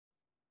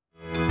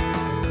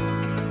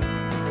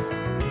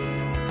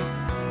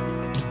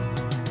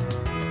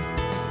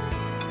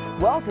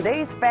Well,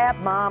 today's Fab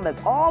Mom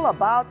is all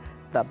about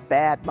the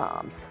bad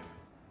moms.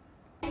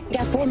 You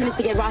got 4 minutes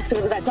to get Roscoe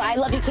to the vet, so I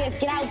love you kids.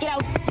 Get out, get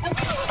out.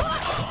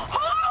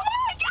 Oh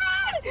my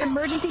God!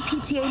 Emergency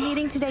PTA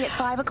meeting today at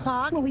 5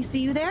 o'clock. Will we see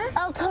you there?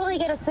 I'll totally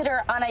get a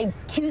sitter on a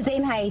Tuesday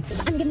night.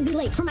 I'm gonna be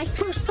late for my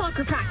first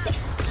soccer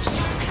practice.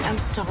 I'm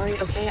sorry,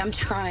 okay? I'm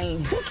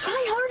trying. Well,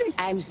 try harder.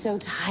 I'm so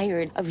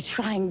tired of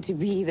trying to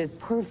be this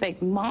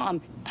perfect mom.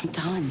 I'm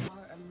done.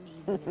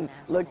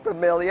 Look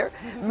familiar?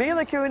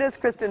 Mila Kunis,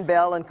 Kristen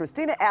Bell, and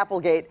Christina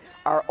Applegate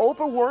are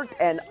overworked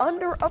and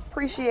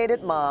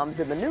underappreciated moms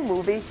in the new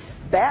movie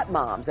Bad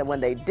Moms. And when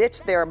they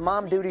ditch their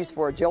mom duties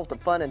for a jolt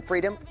of fun and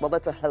freedom, well,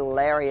 it's a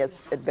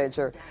hilarious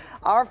adventure.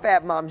 Our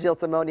Fab Mom, Jill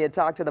Simonian,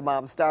 talked to the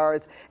mom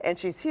stars, and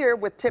she's here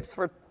with tips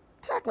for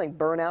tackling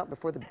burnout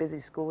before the busy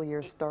school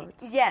year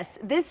starts. Yes,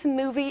 this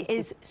movie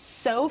is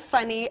so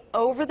funny,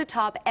 over the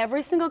top,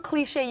 every single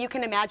cliche you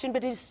can imagine,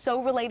 but it is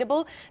so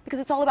relatable because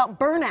it's all about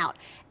burnout.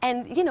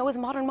 And, you know, as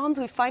modern moms,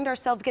 we find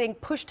ourselves getting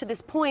pushed to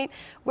this point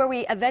where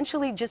we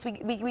eventually just,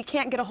 we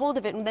can't get a hold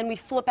of it, and then we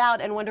flip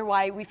out and wonder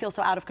why we feel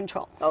so out of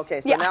control.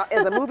 Okay, so now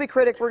as a movie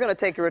critic, we're going to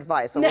take your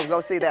advice, so we'll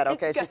go see that,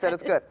 okay? She said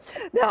it's good.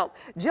 Now,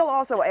 Jill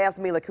also asked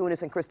Mila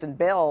Kunis and Kristen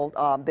Bell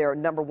their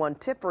 #1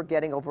 tip for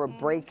getting over a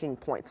breaking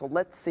point. So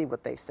let's see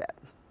what they said.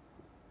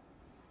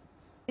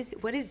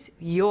 What is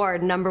your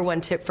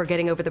 #1 tip for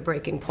getting over the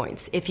breaking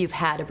points, if you've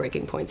had a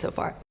breaking point so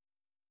far?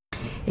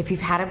 If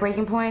you've had a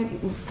breaking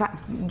point,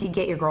 you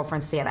get your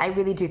girlfriends together. I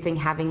really do think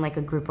having like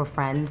a group of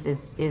friends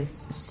is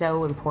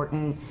so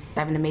important. I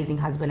have an amazing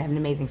husband, I have an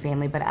amazing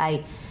family, but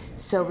I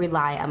so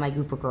rely on my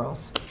group of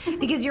girls.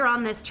 Because you're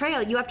on this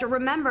trail, you have to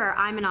remember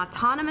I'm an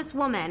autonomous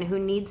woman who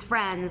needs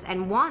friends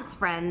and wants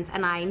friends,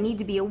 and I need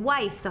to be a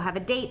wife, so have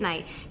a date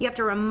night. You have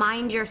to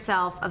remind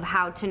yourself of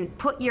how to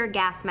put your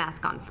gas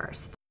mask on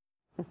first.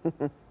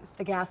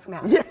 The gas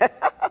mask. Yeah.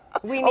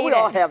 We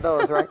all have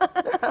those, right?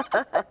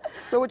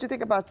 So what'd you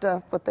think about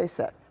what they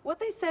said? What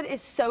they said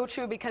is so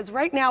true, because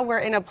right now we're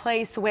in a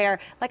place where,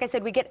 like I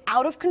said, we get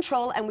out of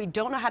control and we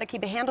don't know how to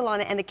keep a handle on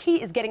it. And the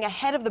key is getting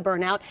ahead of the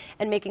burnout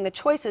and making the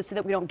choices so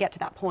that we don't get to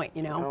that point,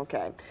 you know?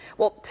 Okay.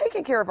 Well,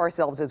 taking care of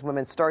ourselves as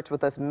women starts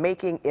with us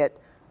making it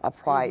a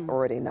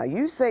priority. Now,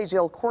 you say,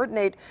 Jill,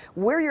 coordinate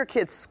where your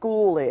kid's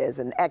school is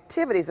and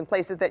activities and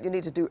places that you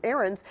need to do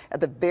errands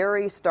at the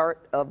very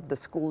start of the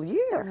school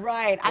year.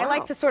 Right. Wow. I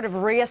like to sort of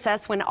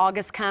reassess when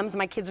August comes.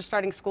 My kids are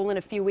starting school in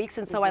a few weeks,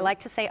 and so I like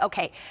to say,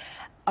 okay,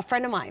 a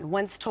friend of mine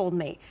once told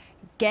me,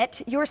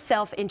 get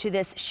yourself into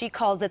this, she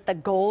calls it the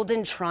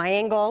golden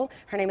triangle.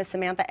 Her name is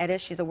Samantha Edis.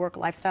 She's a work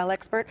lifestyle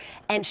expert.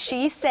 And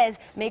she says,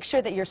 make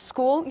sure that your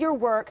school, your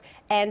work,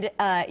 and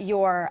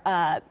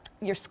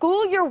your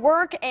school, your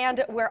work,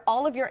 and where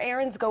all of your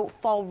errands go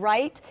fall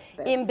right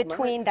in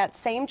between that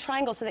same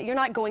triangle, so that you're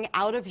not going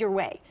out of your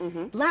way.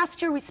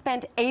 Last year we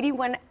spent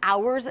 81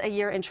 hours a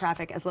year in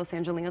traffic as Los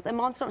Angelinos, and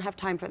moms don't have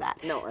time for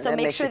that. No, and so that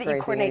make makes sure you that you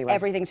crazy coordinate anyway.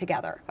 everything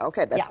together.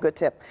 Okay, that's a good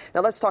tip.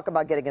 Now let's talk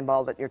about getting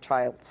involved at your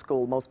child's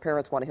school. Most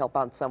parents want to help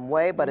out in some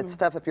way, but it's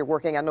tough if you're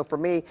working. I know for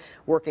me,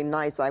 working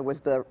nights, I was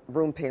the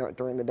room parent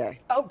during the day.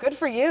 Oh, good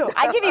for you.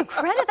 I give you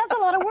credit. That's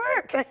a lot of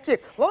work. Thank you.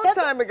 Long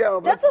time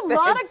ago. That's a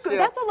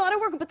lot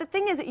of work. But the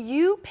thing is,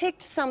 you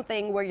picked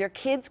something where your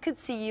kids could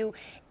see you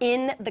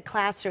in the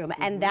classroom,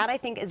 and that I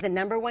think is the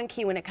 #1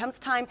 key when it comes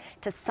time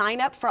to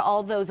sign up for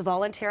all those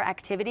volunteer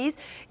activities.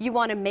 You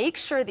want to make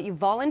sure that you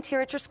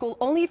volunteer at your school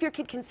only if your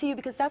kid can see you,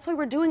 because that's why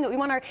we're doing it. We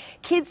want our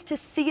kids to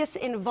see us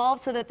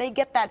involved so that they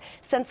get that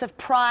sense of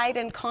pride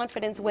and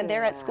confidence when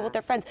they're at school with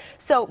their friends.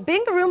 So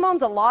being the room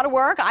mom's a lot of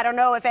work. I don't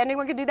know if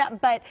anyone can do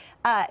that, but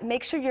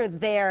make sure you're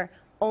there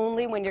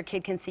only when your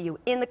kid can see you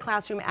in the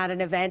classroom at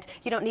an event.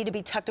 You don't need to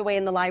be tucked away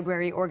in the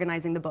library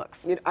organizing the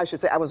books. You know, I should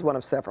say I was one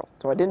of several.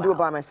 So I didn't do it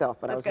by myself,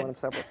 but I was one of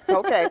several.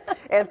 Okay.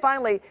 And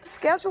finally,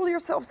 schedule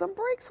yourself some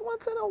breaks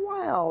once in a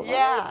while.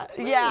 Yeah, right? It's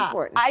really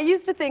important. I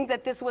used to think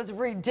that this was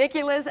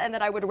ridiculous and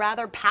that I would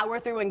rather power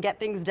through and get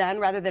things done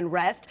rather than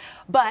rest.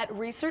 But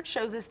research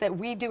shows us that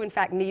we do, in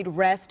fact, need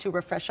rest to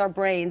refresh our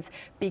brains,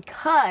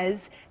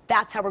 because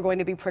that's how we're going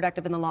to be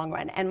productive in the long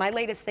run. And my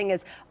latest thing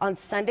is on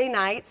Sunday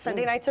nights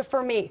are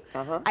for me.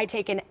 I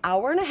take an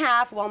hour and a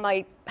half while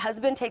my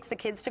husband takes the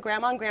kids to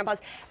grandma and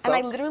grandpa's, and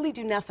I literally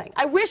do nothing.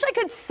 I wish I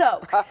could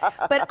soak,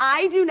 but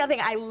I do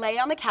nothing. I lay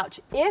on the couch.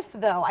 If,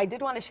 though, I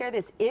did want to share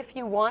this, if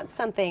you want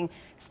something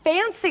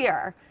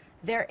fancier,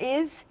 there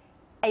is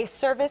a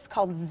service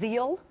called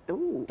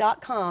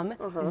Zeal.com,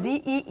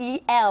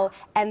 Z-E-E-L,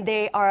 and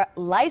they are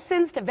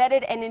licensed,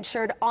 vetted, and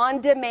insured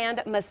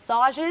on-demand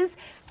massages,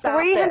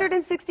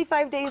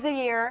 365 days a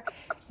year.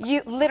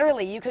 You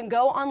can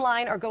go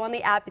online or go on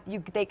the app.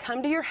 They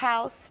come to your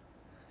house.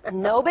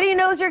 Nobody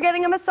knows you're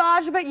getting a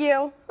massage but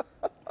you.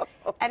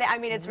 And I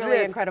mean, it's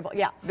really incredible.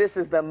 Yeah. This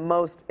is the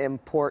most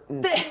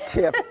important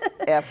tip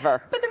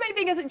ever. But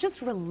thing is,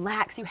 just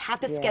relax. You have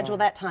to schedule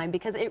that time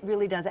because it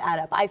really does add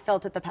up. I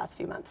felt it the past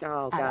few months.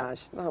 Oh,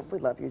 gosh. Oh, we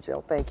love you,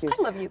 Jill. Thank you.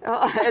 I love you.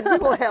 And we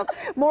will have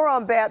more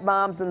on Bat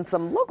Moms and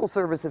some local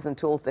services and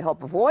tools to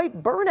help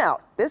avoid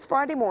burnout this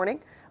Friday morning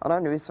on our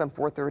news from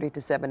 4:30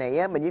 to 7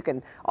 a.m. And you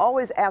can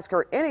always ask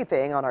her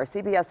anything on our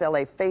CBS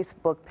LA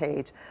Facebook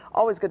page.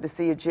 Always good to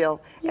see you,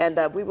 Jill. And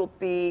we will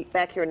be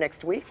back here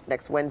next week,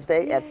 next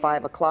Wednesday at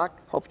 5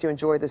 o'clock. Hope you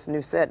enjoy this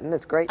new set. Isn't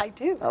this great? I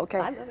do. Okay.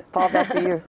 I love it. Paul, back to you.